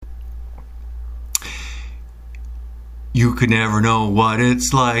You could never know what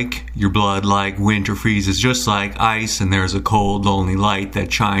it's like. Your blood like winter freezes just like ice, and there's a cold, lonely light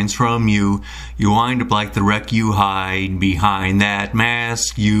that shines from you. You wind up like the wreck you hide behind that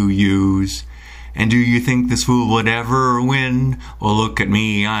mask you use. And do you think this fool would ever win? Well, look at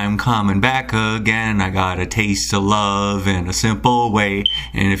me, I'm coming back again. I got a taste of love in a simple way.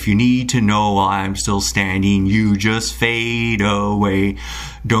 And if you need to know why I'm still standing, you just fade away.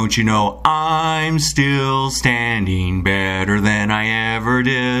 Don't you know I'm still standing better than I ever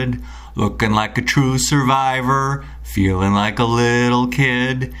did? Looking like a true survivor, feeling like a little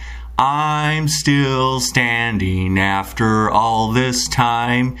kid. I'm still standing after all this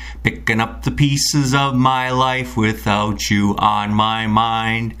time, picking up the pieces of my life without you on my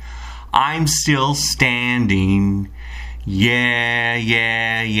mind. I'm still standing. Yeah,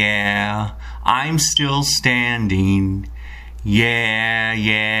 yeah, yeah. I'm still standing. Yeah,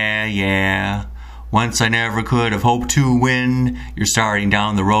 yeah, yeah. Once I never could have hoped to win. You're starting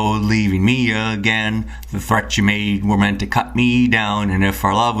down the road, leaving me again. The threats you made were meant to cut me down, and if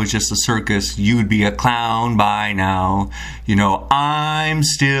our love was just a circus, you'd be a clown by now. You know I'm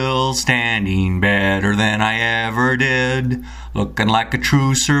still standing better than I ever did. Looking like a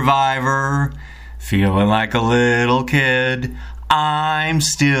true survivor, feeling like a little kid. I'm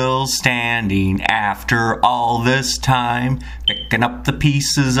still standing after all this time, picking up the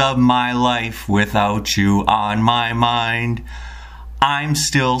pieces of my life without you on my mind. I'm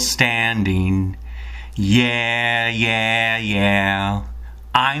still standing. Yeah, yeah, yeah.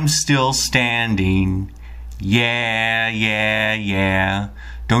 I'm still standing. Yeah, yeah, yeah.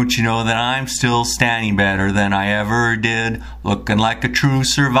 Don't you know that I'm still standing better than I ever did? Looking like a true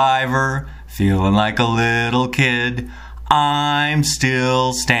survivor, feeling like a little kid. I'm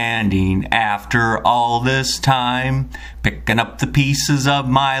still standing after all this time, picking up the pieces of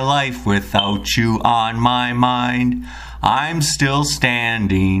my life without you on my mind. I'm still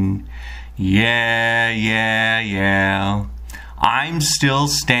standing. Yeah, yeah, yeah. I'm still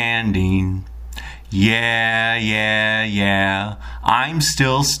standing. Yeah, yeah, yeah. I'm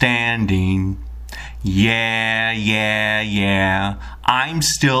still standing. Yeah, yeah, yeah. I'm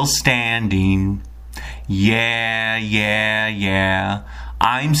still standing. Yeah, yeah, yeah.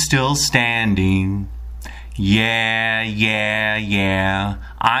 I'm still standing. Yeah, yeah, yeah.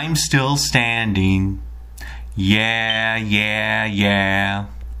 I'm still standing. Yeah, yeah, yeah.